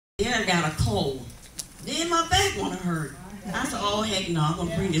Then I got a cold. Then my back wanna hurt. I said, oh heck no, I'm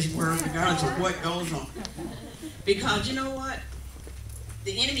gonna bring this word regardless of what goes on. Because you know what?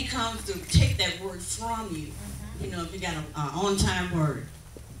 The enemy comes to take that word from you. You know, if you got an on-time word.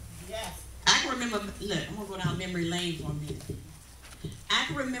 Yes. I can remember, look, I'm gonna go down memory lane for a minute. I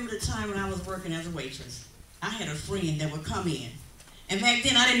can remember the time when I was working as a waitress. I had a friend that would come in. And back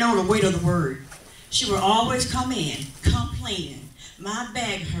then I didn't know the weight of the word. She would always come in, complaining. My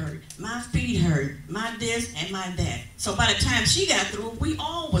back hurt, my feet hurt, my this and my that. So by the time she got through, we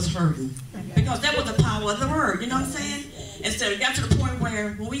all was hurting. Because that was the power of the word, you know what I'm saying? And so it got to the point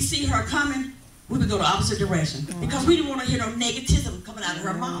where when we see her coming, we would go the opposite direction. Because we didn't want to hear no negativism coming out of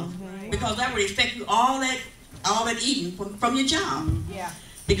her mouth. Because that would affect you all that eating from your job. Yeah.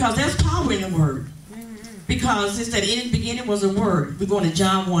 Because there's power in the word. Because it said in the beginning was a word. We're going to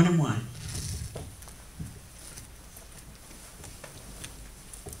John 1:1.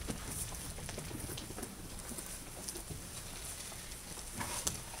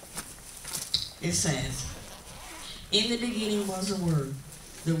 It says, in the beginning was a word.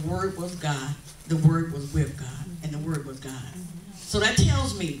 The word was God. The word was with God. And the word was God. So that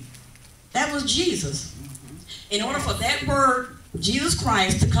tells me that was Jesus. In order for that word, Jesus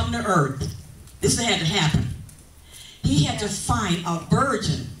Christ, to come to earth, this had to happen. He had to find a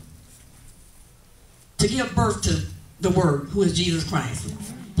virgin to give birth to the word, who is Jesus Christ.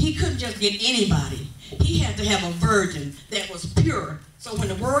 He couldn't just get anybody. He had to have a virgin that was pure. So when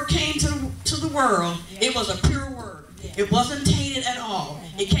the word came to the world, it was a pure word. It wasn't tainted at all.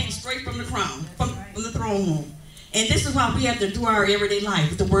 It came straight from the crown, from the throne room. And this is why we have to do our everyday life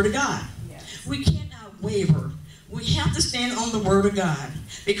with the word of God. We cannot waver. We have to stand on the word of God.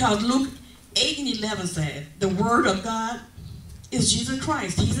 Because Luke 8:11 said, the word of God is Jesus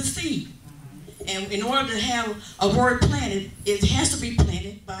Christ. He's a seed. And in order to have a word planted, it has to be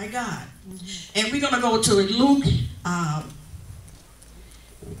planted by God. And we're going to go to Luke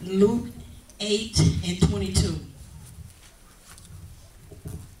 8:22.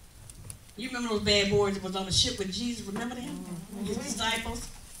 You remember those bad boys that was on the ship with Jesus? Remember them? His disciples?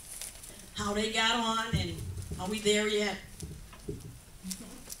 How they got on, and are we there yet?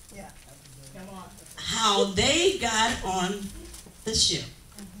 Yeah. Come on. How they got on the ship.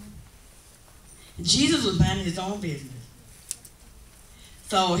 Jesus was minding his own business.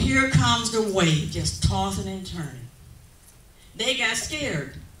 So here comes the wave, just tossing and turning. They got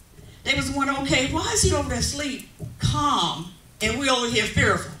scared. They was wondering, okay, why is he over there asleep, calm, and we over here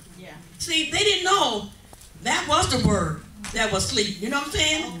fearful? Yeah. See, they didn't know that was the word that was sleep. You know what I'm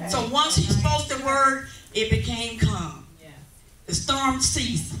saying? Okay. So once he spoke the word, it became calm. Yeah. The storm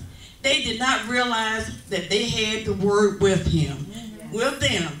ceased. They did not realize that they had the word with him, with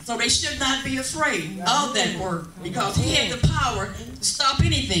them. So they should not be afraid of that word, because he had the power to stop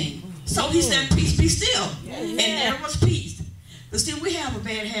anything. So he said, peace be still. And there was peace. But see, we have a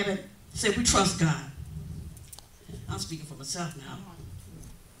bad habit, say we trust God. I'm speaking for myself now.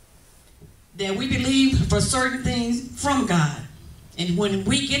 That we believe for certain things from God. And when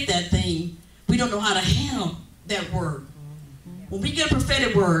we get that thing, we don't know how to handle that word. When we get a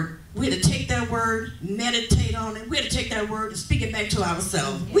prophetic word, we had to take that word, meditate on it. We had to take that word and speak it back to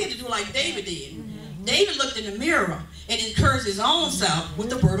ourselves. We had to do like David did. David looked in the mirror and encouraged his own self with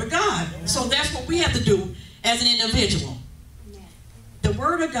the word of God. So that's what we have to do as an individual. The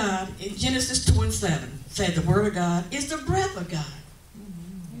word of God in Genesis 2:7 said the word of God is the breath of God.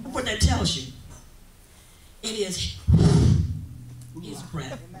 What that tells you. It is his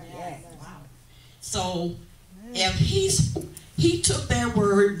breath. So if he took that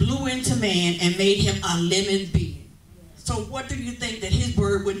word, blew into man, and made him a living being. So what do you think that his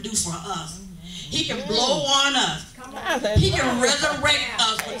word would do for us? He can blow on us. He can resurrect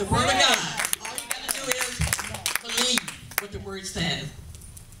us with the word of God. All you got to do is believe what the word says.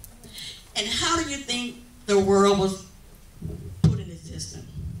 And how do you think the world was put in existence?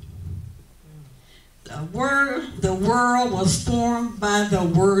 The world was formed by the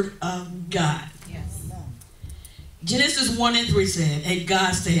word of God. Genesis 1:3 said, and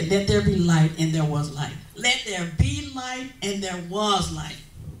God said, let there be light, and there was light. Let there be light, and there was light.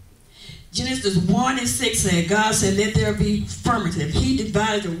 Genesis 1:6 said, God said, let there be firmament. He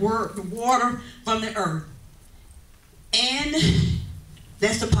divided the water from the earth. And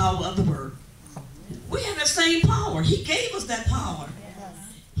that's the power of the word. We have the same power. He gave us that power.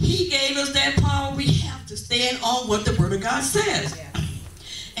 He gave us that power. We have to stand on what the word of God says.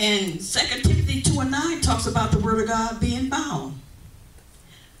 And 2 Timothy 2:9 talks about the word of God being bound.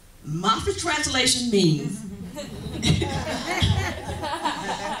 Moffett translation means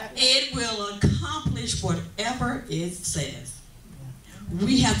it will accomplish whatever it says.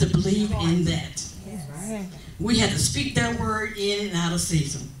 We have to believe in that. We have to speak that word in and out of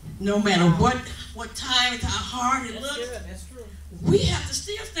season. No matter what time, how hard it looks, we have to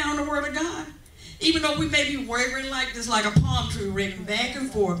still stand on the word of God. Even though we may be wavering like this, like a palm tree, wavering back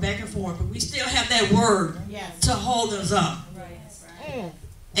and forth, but we still have that word to hold us up.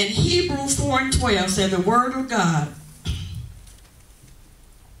 And Hebrews 4:12 said the word of God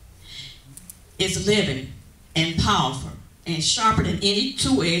is living and powerful and sharper than any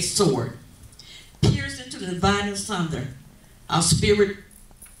two-edged sword, piercing to the dividing asunder of spirit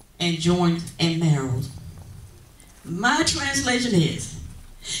and joints and marrows. My translation is,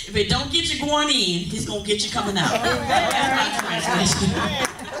 if it don't get you going in, he's going to get you coming out. That's my translation.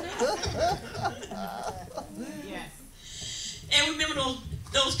 And remember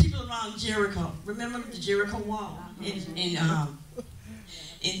those people around Jericho. Remember the Jericho wall in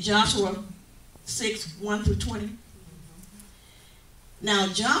Joshua 6:1-20. Now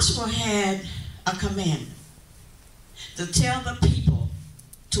Joshua had a commandment to tell the people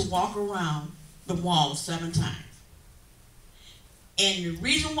to walk around the wall 7 times. And the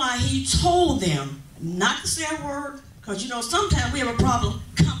reason why he told them not to say a word, because you know sometimes we have a problem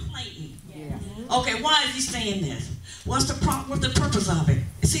complaining. Okay, why is he saying this? What's the purpose of it?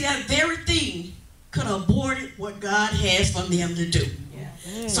 You see, that very thing could have aborted what God has for them to do.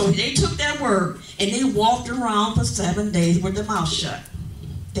 So they took that word and they walked around for 7 days with their mouth shut.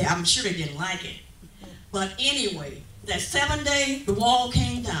 I'm sure they didn't like it. But anyway, that 7th day, the wall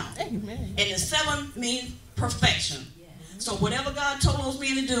came down. And the 7th means perfection. So whatever God told those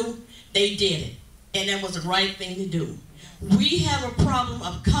men to do, they did it. And that was the right thing to do. We have a problem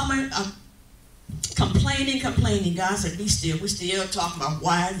of complaining. God said, be still. We're still talking about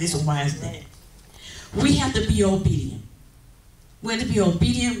why is this and why is that. We have to be obedient. We have to be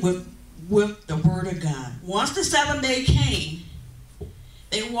obedient with the word of God. Once the 7th day came,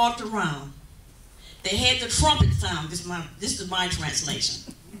 they walked around. They had the trumpet sound. This is my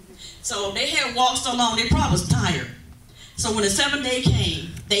translation. So they had walked so long, they probably was tired. So when the 7th day came,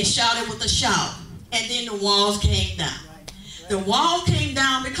 they shouted with a shout. And then the walls came down. The wall came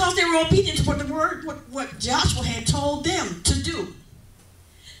down because they were obedient to what Joshua had told them to do.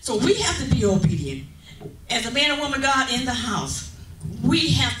 So we have to be obedient. As a man and woman of God in the house,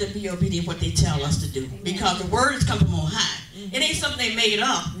 we have to be obedient what they tell us to do. Because the word is coming from on high. It ain't something they made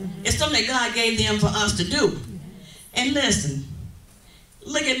up. It's something that God gave them for us to do. And listen,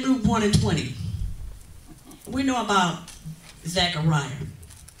 look at Luke 1:20. We know about Zechariah.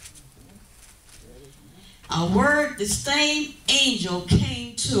 The same angel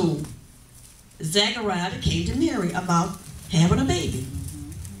came to Zechariah that came to Mary about having a baby.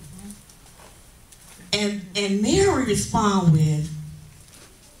 And Mary responded with,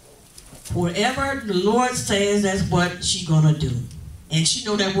 whatever the Lord says, that's what she's going to do. And she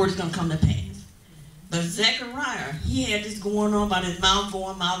know that word is going to come to pass. But Zechariah, he had this going on about his mouth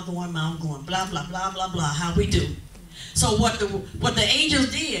going, blah, blah, blah, blah, blah, how we do. So what the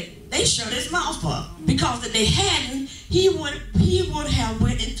angels did, they shut his mouth up. Because if they hadn't, he would have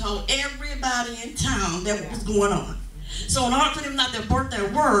went and told everybody in town that was going on. So in order for them not to abort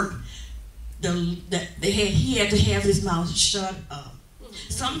that word, he had to have his mouth shut up.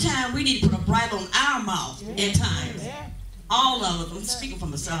 Sometimes we need to put a bridle on our mouth at times. All of us. I'm speaking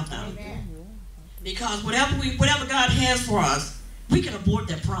from myself now. Because whatever God has for us, we can abort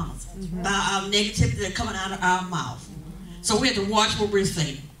that promise by our negativity that's coming out of our mouth. So we have to watch what we're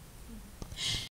saying.